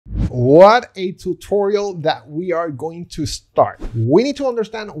What a tutorial that we are going to start. We need to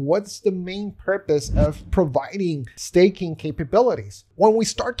understand what's the main purpose of providing staking capabilities. When we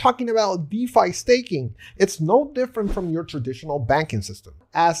start talking about DeFi staking, it's no different from your traditional banking system.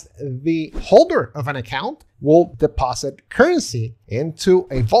 As the holder of an account will deposit currency into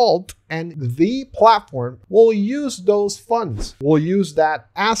a vault, and the platform will use those funds, will use that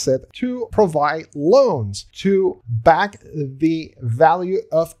asset to provide loans to back the value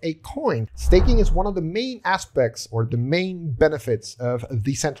of a coin. Staking is one of the main aspects or the main benefits of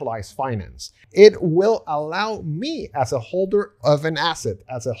decentralized finance. It will allow me as a holder of an asset,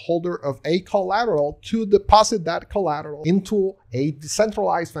 as a holder of a collateral, to deposit that collateral into a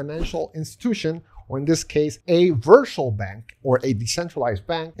decentralized financial institution, or in this case, a virtual bank or a decentralized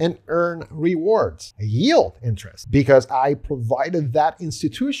bank, and earn rewards, yield interest, because I provided that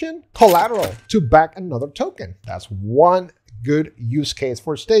institution collateral to back another token. That's one good use case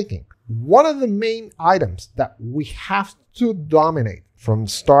for staking. One of the main items that we have to dominate from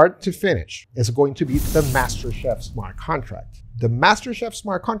start to finish is going to be the Masterchef smart contract. The Masterchef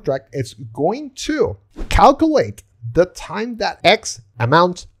smart contract is going to calculate the time that X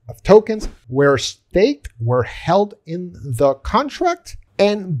amount of tokens were staked, were held in the contract,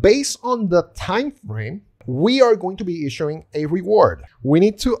 and based on the time frame, we are going to be issuing a reward. We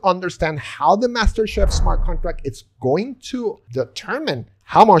need to understand how the Masterchef smart contract is going to determine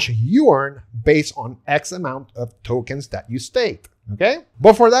how much you earn based on X amount of tokens that you staked. Okay?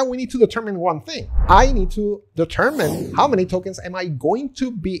 But for that, we need to determine one thing. I need to determine how many tokens am I going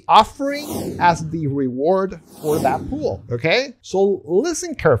to be offering as the reward for that pool. Okay? So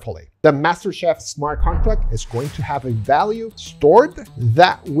listen carefully. The Masterchef smart contract is going to have a value stored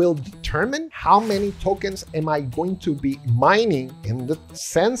that will determine how many tokens am I going to be mining in the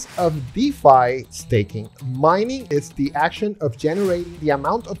sense of DeFi staking. Mining is the action of generating the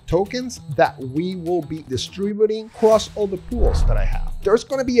amount of tokens that we will be distributing across all the pools that I have. There's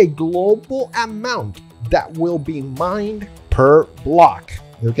going to be a global amount that will be mined per block.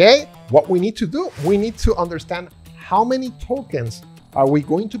 Okay? What we need to do, we need to understand how many tokens are we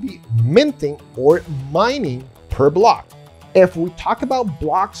going to be minting or mining per block. If we talk about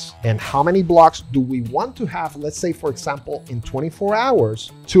blocks and how many blocks do we want to have, let's say, for example, in 24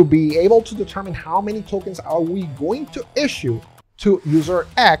 hours, to be able to determine how many tokens are we going to issue to user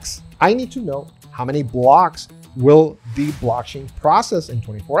X, I need to know how many blocks will the blockchain process in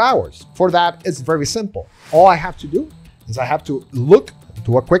 24 hours. For that, it's very simple. All I have to do is I have to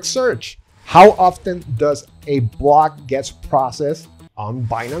do a quick search. How often does a block gets processed on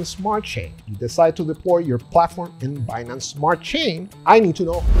Binance Smart Chain? You decide to deploy your platform in Binance Smart Chain. I need to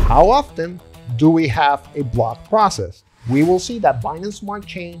know how often do we have a block process. We will see that Binance Smart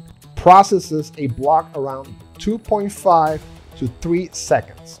Chain processes a block around 2.5 to 3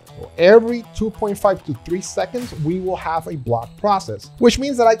 seconds. So every 2.5 to 3 seconds, we will have a block process, which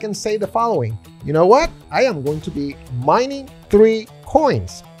means that I can say the following. You know what? I am going to be mining 3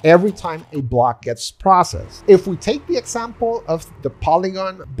 coins every time a block gets processed. If we take the example of the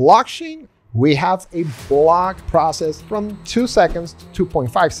Polygon blockchain, we have a block process from 2 seconds to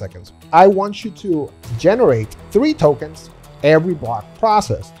 2.5 seconds. I want you to generate 3 tokens every block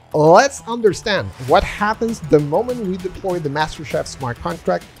process. Let's understand what happens the moment we deploy the Masterchef smart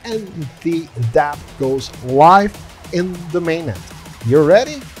contract and the dApp goes live in the mainnet. You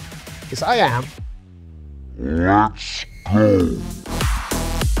ready? Because I am. Let's go.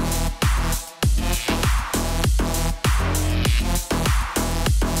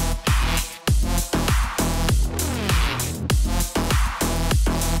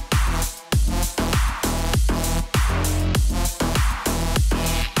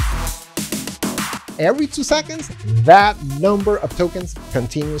 Every 2 seconds, that number of tokens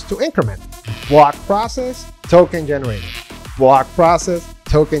continues to increment. Block process, token generated. Block process,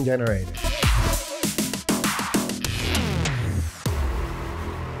 token generated.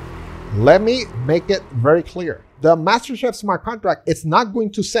 Let me make it very clear. The Masterchef smart contract is not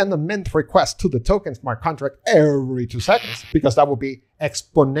going to send a mint request to the token smart contract every 2 seconds, because that would be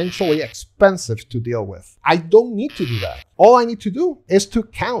exponentially expensive to deal with. I don't need to do that. All I need to do is to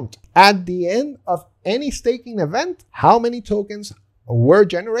count at the end of any staking event how many tokens were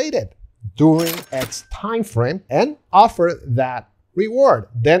generated during X time frame and offer that reward.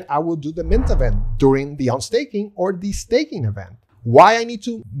 Then I will do the mint event during the unstaking or the staking event. Why I need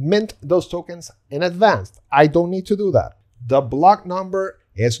to mint those tokens in advance? I don't need to do that. The block number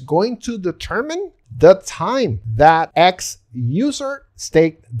is going to determine the time that X user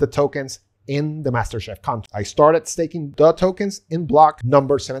staked the tokens in the Masterchef contract. I started staking the tokens in block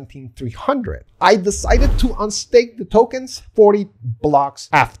number 17300. I decided to unstake the tokens 40 blocks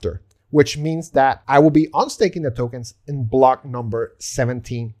after, which means that I will be unstaking the tokens in block number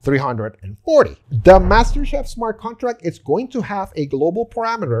 17340. The Masterchef smart contract is going to have a global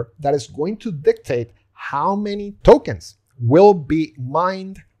parameter that is going to dictate how many tokens will be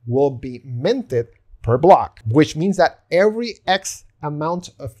mined, will be minted per block, which means that every X amount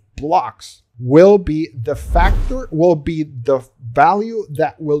of blocks will be the factor, will be the value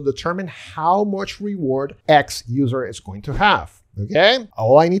that will determine how much reward X user is going to have. Okay,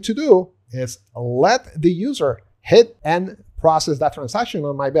 all I need to do is let the user hit and process that transaction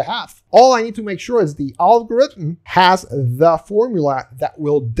on my behalf. All I need to make sure is the algorithm has the formula that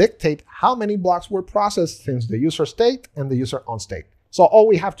will dictate how many blocks were processed since the user staked and the user unstaked. So all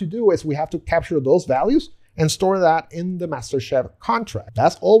we have to do is we have to capture those values and store that in the Masterchef contract.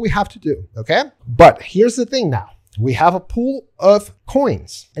 That's all we have to do, okay? But here's the thing now. We have a pool of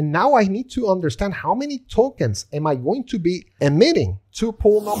coins, and now I need to understand how many tokens am I going to be emitting to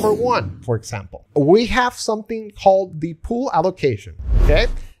pool number 1, for example. We have something called the pool allocation, okay?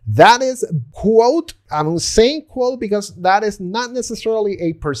 That is quote, I'm saying quote because that is not necessarily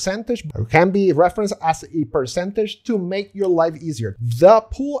a percentage, but it can be referenced as a percentage to make your life easier. The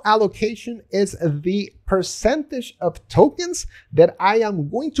pool allocation is the percentage of tokens that I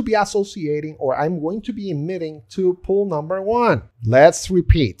am going to be associating or I'm going to be emitting to pool number 1. Let's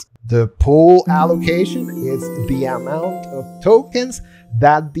repeat. The pool allocation is the amount of tokens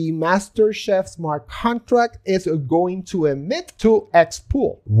that the Masterchef smart contract is going to emit to X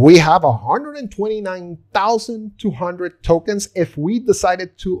pool. We have 129,200 tokens if we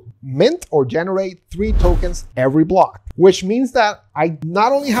decided to mint or generate 3 tokens every block, which means that I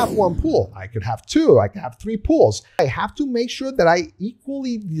not only have 1 pool, I could have 2, I could have 3 pools. I have to make sure that I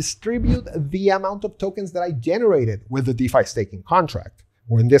equally distribute the amount of tokens that I generated with the DeFi staking contract,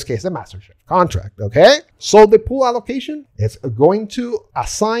 or in this case, the Masterchef contract, okay? So the pool allocation is going to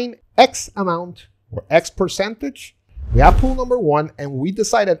assign X amount or X percentage. We have pool number 1, and we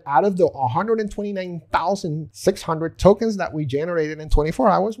decided out of the 129,600 tokens that we generated in 24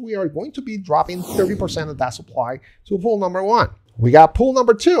 hours, we are going to be dropping 30% of that supply to pool number 1. We got pool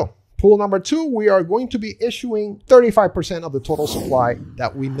number 2. Pool number 2, we are going to be issuing 35% of the total supply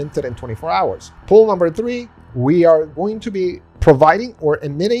that we minted in 24 hours. Pool number 3, we are going to be providing or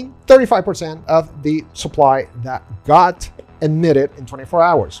emitting 35% of the supply that got emitted in 24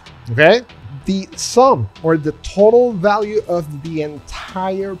 hours, okay? The sum or the total value of the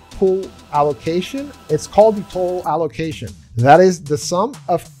entire pool allocation, it's called the total allocation. That is the sum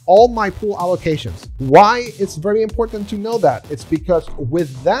of all my pool allocations. Why it's very important to know that? It's because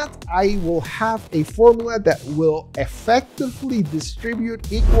with that, I will have a formula that will effectively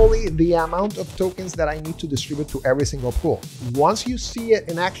distribute equally the amount of tokens that I need to distribute to every single pool. Once you see it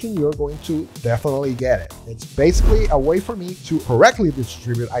in action, you're going to definitely get it. It's basically a way for me to correctly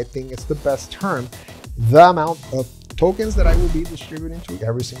distribute, I think it's the best term, the amount of tokens that I will be distributing to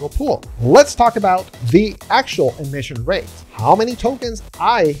every single pool. Let's talk about the actual emission rate. How many tokens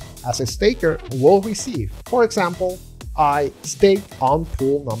I, as a staker, will receive. For example, I staked on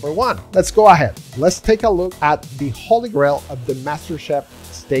pool number 1. Let's go ahead. Let's take a look at the holy grail of the Masterchef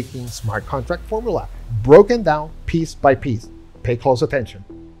staking smart contract formula, broken down piece by piece. Pay close attention.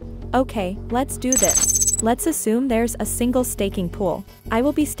 Okay, let's do this. Let's assume there's a single staking pool. I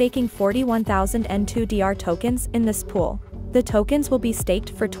will be staking 41,002 DR tokens in this pool. The tokens will be staked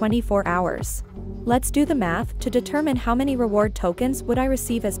for 24 hours. Let's do the math to determine how many reward tokens would I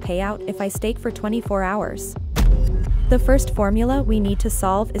receive as payout if I stake for 24 hours. The first formula we need to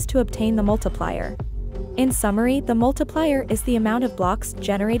solve is to obtain the multiplier. In summary, the multiplier is the amount of blocks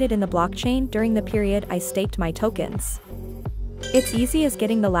generated in the blockchain during the period I staked my tokens. It's easy as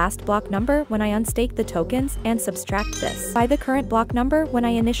getting the last block number when I unstake the tokens and subtract this by the current block number when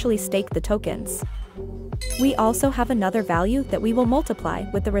I initially stake the tokens. We also have another value that we will multiply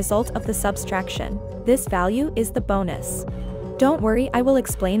with the result of the subtraction. This value is the bonus. Don't worry, I will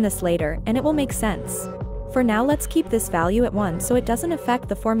explain this later and it will make sense. For now, let's keep this value at 1 so it doesn't affect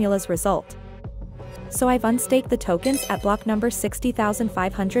the formula's result. So I've unstaked the tokens at block number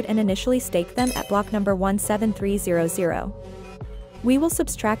 60,500 and initially staked them at block number 17300. We will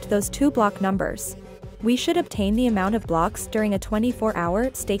subtract those 2 block numbers. We should obtain the amount of blocks during a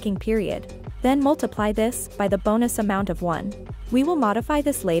 24-hour staking period. Then multiply this by the bonus amount of 1. We will modify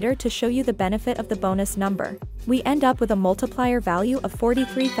this later to show you the benefit of the bonus number. We end up with a multiplier value of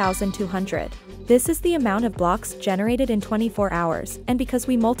 43,200. This is the amount of blocks generated in 24 hours, and because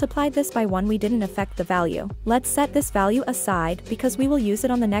we multiplied this by 1 we didn't affect the value. Let's set this value aside because we will use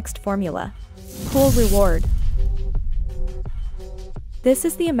it on the next formula. Pool reward. This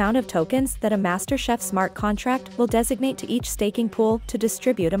is the amount of tokens that a Masterchef smart contract will designate to each staking pool to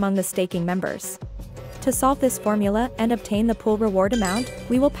distribute among the staking members. To solve this formula and obtain the pool reward amount,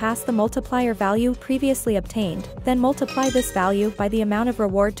 we will pass the multiplier value previously obtained, then multiply this value by the amount of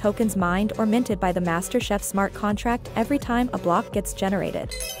reward tokens mined or minted by the Masterchef smart contract every time a block gets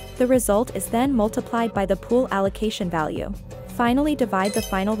generated. The result is then multiplied by the pool allocation value. Finally, divide the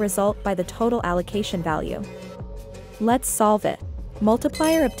final result by the total allocation value. Let's solve it.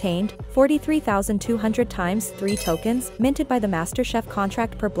 Multiplier obtained, 43,200 times 3 tokens, minted by the Masterchef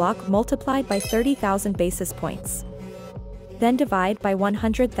contract per block multiplied by 30,000 basis points. Then divide by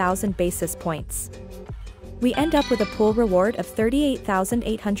 100,000 basis points. We end up with a pool reward of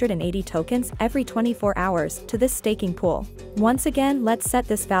 38,880 tokens every 24 hours to this staking pool. Once again, let's set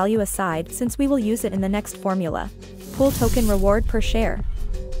this value aside since we will use it in the next formula. Pool token reward per share.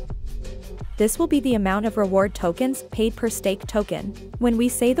 This will be the amount of reward tokens paid per stake token. When we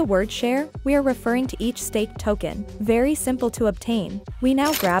say the word share, we are referring to each stake token. Very simple to obtain. We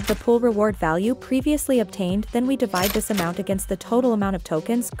now grab the pool reward value previously obtained, then we divide this amount against the total amount of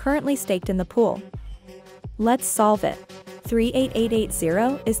tokens currently staked in the pool. Let's solve it.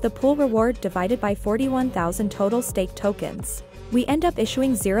 38880 is the pool reward divided by 41,000 total stake tokens. We end up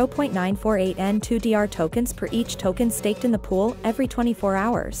issuing 0.948 N2DR tokens per each token staked in the pool every 24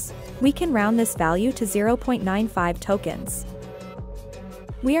 hours. We can round this value to 0.95 tokens.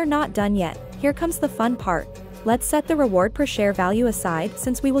 We are not done yet. Here comes the fun part. Let's set the reward per share value aside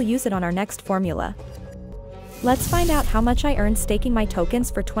since we will use it on our next formula. Let's find out how much I earned staking my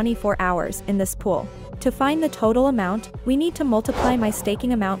tokens for 24 hours in this pool. To find the total amount, we need to multiply my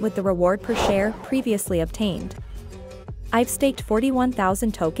staking amount with the reward per share previously obtained. I've staked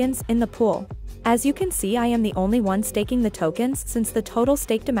 41,000 tokens in the pool. As you can see, I am the only one staking the tokens since the total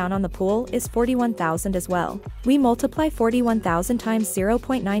staked amount on the pool is 41,000 as well. We multiply 41,000 times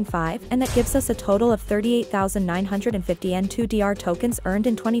 0.95 and that gives us a total of 38,950 N2DR tokens earned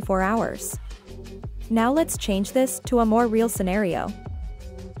in 24 hours. Now let's change this to a more real scenario.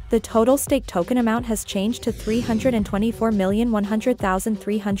 The total staked token amount has changed to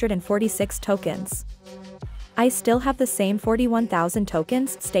 324,100,346 tokens. I still have the same 41,000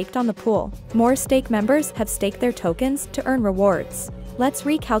 tokens staked on the pool. More stake members have staked their tokens to earn rewards. Let's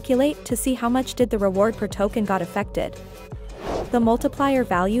recalculate to see how much did the reward per token got affected. The multiplier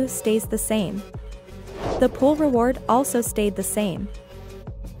value stays the same. The pool reward also stayed the same.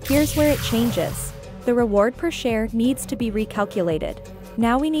 Here's where it changes. The reward per share needs to be recalculated.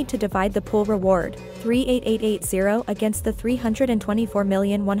 Now we need to divide the pool reward, 38880, against the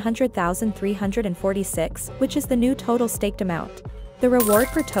 324,100,346, which is the new total staked amount. The reward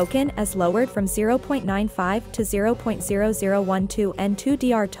per token is lowered from 0.95 to 0.0012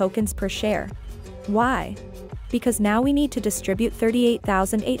 N2DR tokens per share. Why? Because now we need to distribute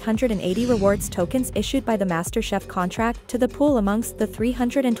 38,880 rewards tokens issued by the Masterchef contract to the pool amongst the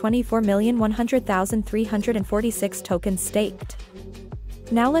 324,100,346 tokens staked.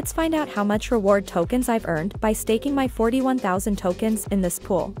 Now let's find out how much reward tokens I've earned by staking my 41,000 tokens in this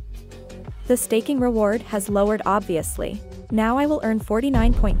pool. The staking reward has lowered obviously. Now I will earn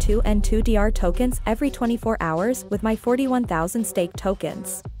 49.2 N2DR tokens every 24 hours with my 41,000 staked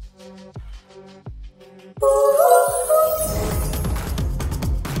tokens.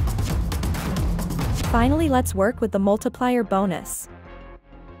 Finally, let's work with the multiplier bonus.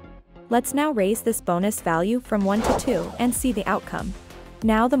 Let's now raise this bonus value from 1 to 2 and see the outcome.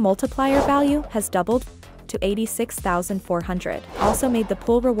 Now the multiplier value has doubled to 86,400, also made the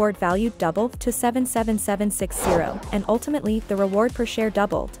pool reward value double to 77760, and ultimately the reward per share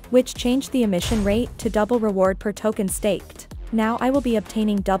doubled, which changed the emission rate to double reward per token staked. Now I will be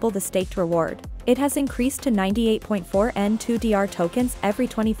obtaining double the staked reward. It has increased to 98.4 N2DR tokens every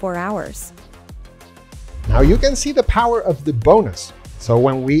 24 hours. Now you can see the power of the bonus. So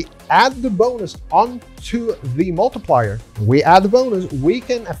when we add the bonus onto the multiplier, we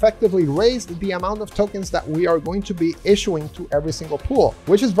can effectively raise the amount of tokens that we are going to be issuing to every single pool,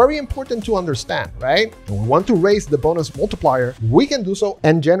 which is very important to understand, right? When we want to raise the bonus multiplier, we can do so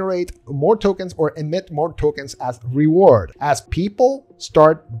and generate more tokens or emit more tokens as reward. As people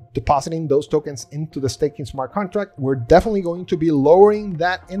start depositing those tokens into the staking smart contract, we're definitely going to be lowering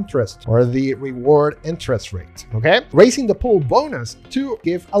that interest or the reward interest rate, okay? Raising the pool bonus to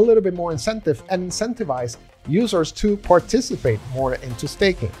give a little bit more incentive and incentivize users to participate more into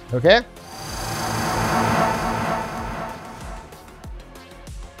staking, okay?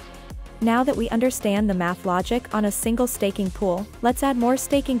 Now that we understand the math logic on a single staking pool, let's add more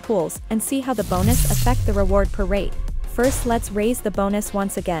staking pools and see how the bonus affect the reward per rate. First, let's raise the bonus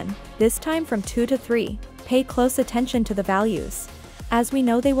once again, this time from 2 to 3. Pay close attention to the values, as we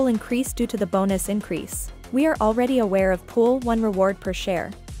know they will increase due to the bonus increase. We are already aware of Pool 1 reward per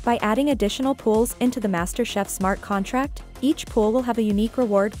share. By adding additional pools into the Masterchef smart contract, each pool will have a unique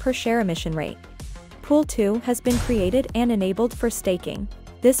reward per share emission rate. Pool 2 has been created and enabled for staking.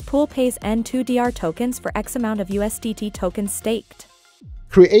 This pool pays N2DR tokens for X amount of USDT tokens staked.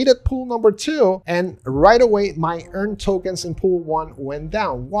 Created pool number 2, and right away my earned tokens in pool 1 went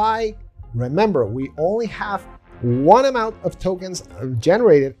down. Why? Remember, we only have one amount of tokens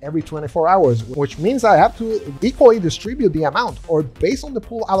generated every 24 hours, which means I have to equally distribute the amount, or based on the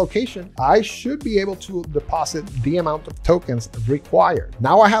pool allocation, I should be able to deposit the amount of tokens required.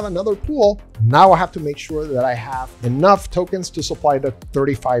 Now I have another pool. Now I have to make sure that I have enough tokens to supply the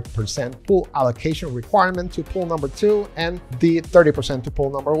 35% pool allocation requirement to pool number 2 and the 30% to pool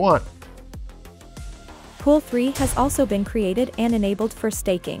number 1. Pool 3 has also been created and enabled for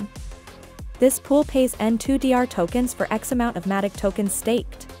staking. This pool pays N2DR tokens for X amount of Matic tokens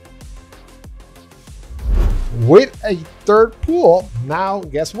staked. With a third pool, now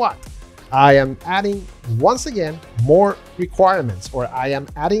guess what? I am adding, once again, more requirements, or I am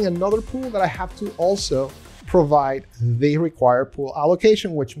adding another pool that I have to also provide the required pool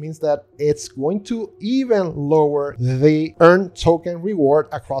allocation, which means that it's going to even lower the earned token reward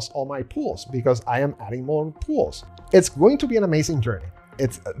across all my pools because I am adding more pools. It's going to be an amazing journey.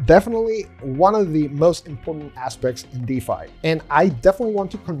 It's definitely one of the most important aspects in DeFi. And I definitely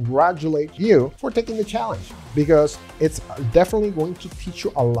want to congratulate you for taking the challenge, because it's definitely going to teach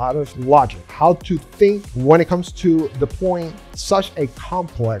you a lot of logic, how to think when it comes to deploying such a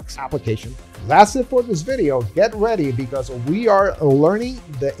complex application. That's it for this video. Get ready, because we are learning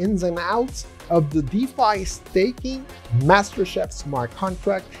the ins and outs of the DeFi staking Masterchef smart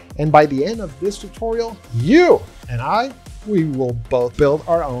contract. And by the end of this tutorial, you and we will both build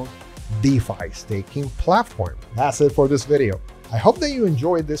our own DeFi staking platform. That's it for this video. I hope that you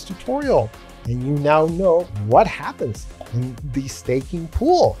enjoyed this tutorial and you now know what happens in the staking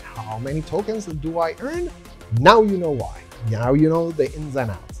pool. How many tokens do I earn? Now you know why. Now you know the ins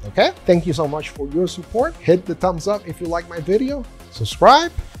and outs, okay? Thank you so much for your support. Hit the thumbs up if you like my video,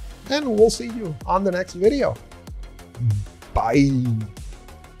 subscribe, and we'll see you on the next video. Bye.